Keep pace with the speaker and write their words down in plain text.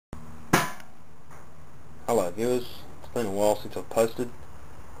Hello viewers, it's been a while since I've posted.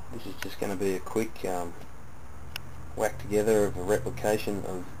 This is just going to be a quick whack together of a replication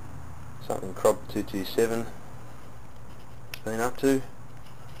of something Crob 227 has been up to.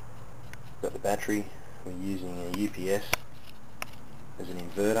 Got the battery, we're using a UPS as an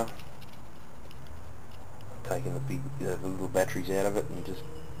inverter. Taking the little batteries out of it and just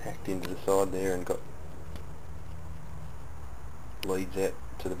hacked into the side there and got leads out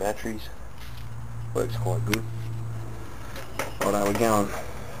to the batteries. Works quite good. Righto, we're going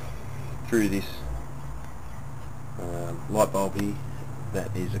through this light bulb here.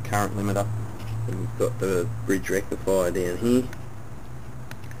 That is a current limiter, and we've got the bridge rectifier down here.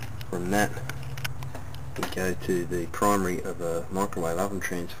 From that we go to the primary of a microwave oven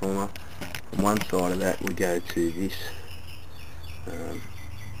transformer. On one side of that we go to this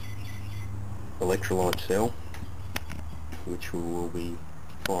electrolyte cell, which we will be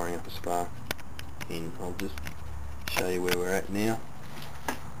firing up a spark in. I'll just show you where we're at now.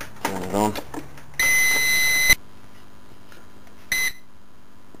 Turn it on.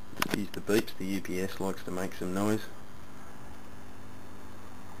 Here's the beeps. The UPS likes to make some noise.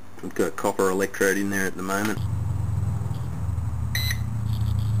 We've got a copper electrode in there at the moment.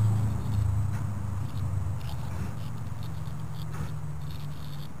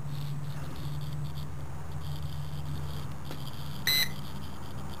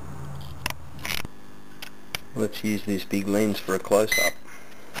 Let's use this big lens for a close-up.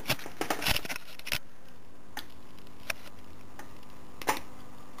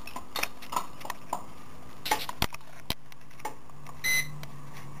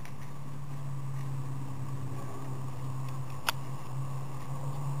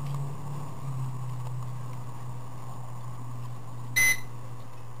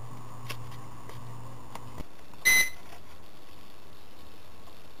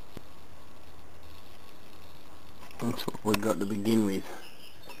 That's what we've got to begin with.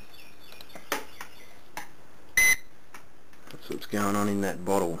 That's what's going on in that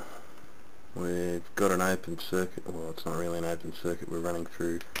bottle. We've got an open circuit. Well, it's not really an open circuit. We're running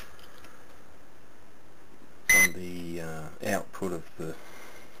through on the output of the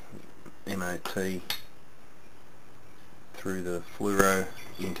MOT through the fluoro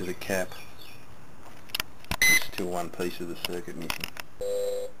into the cap. There's still one piece of the circuit missing.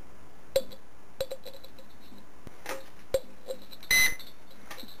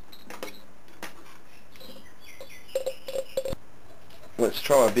 Let's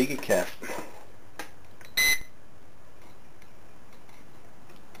try a bigger cap.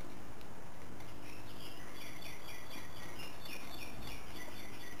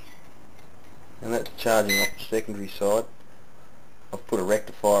 And that's charging off the secondary side. I've put a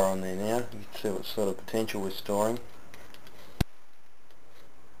rectifier on there now. You can see what sort of potential we're storing.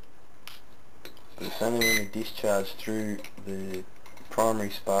 But it's only when we discharge through the primary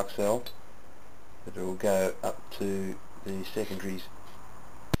spark cell that it will go up to the secondary's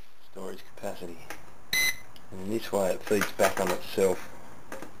storage capacity, and in this way it feeds back on itself.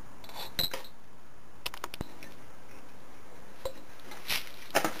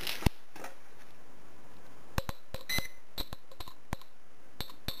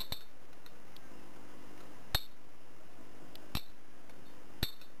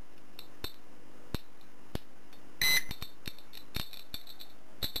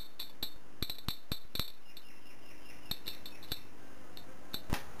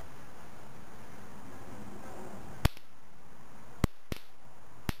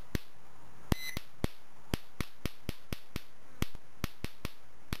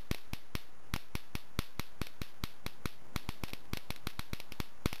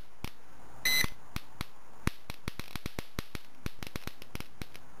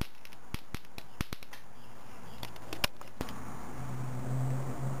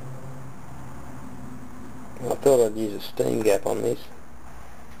 I thought I'd use a steam gap on this.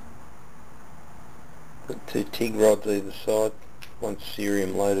 Put two TIG rods either side, one's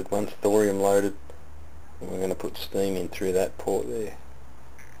cerium loaded, one's thorium loaded, and we're going to put steam in through that port there.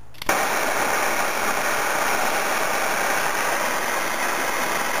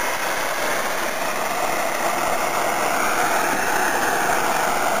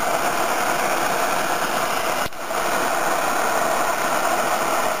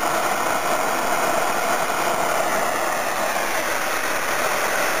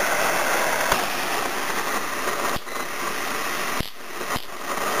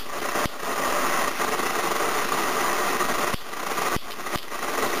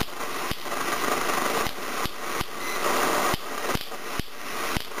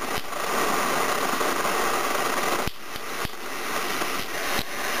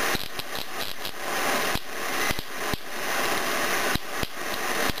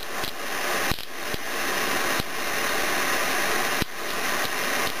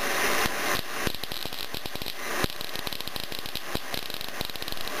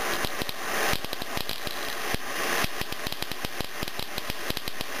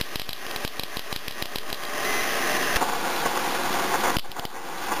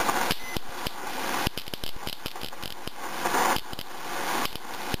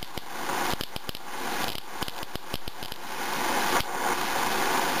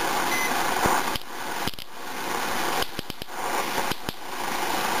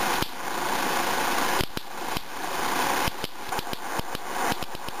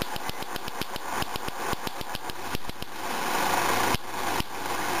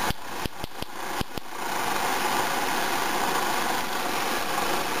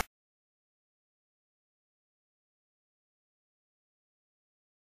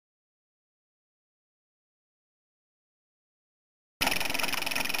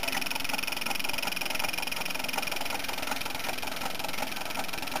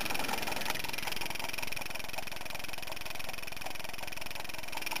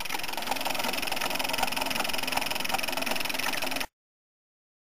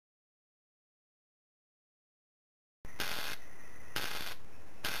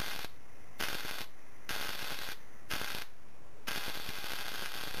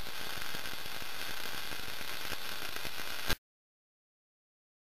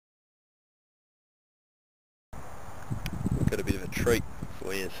 treat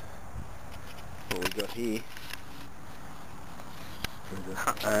for you. What we got here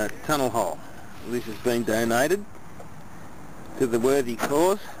is a tunnel hole. This has been donated to the worthy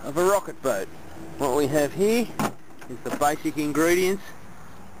cause of a rocket boat. What we have here is the basic ingredients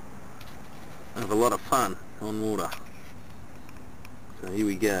of a lot of fun on water. So here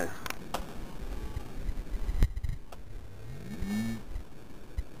we go.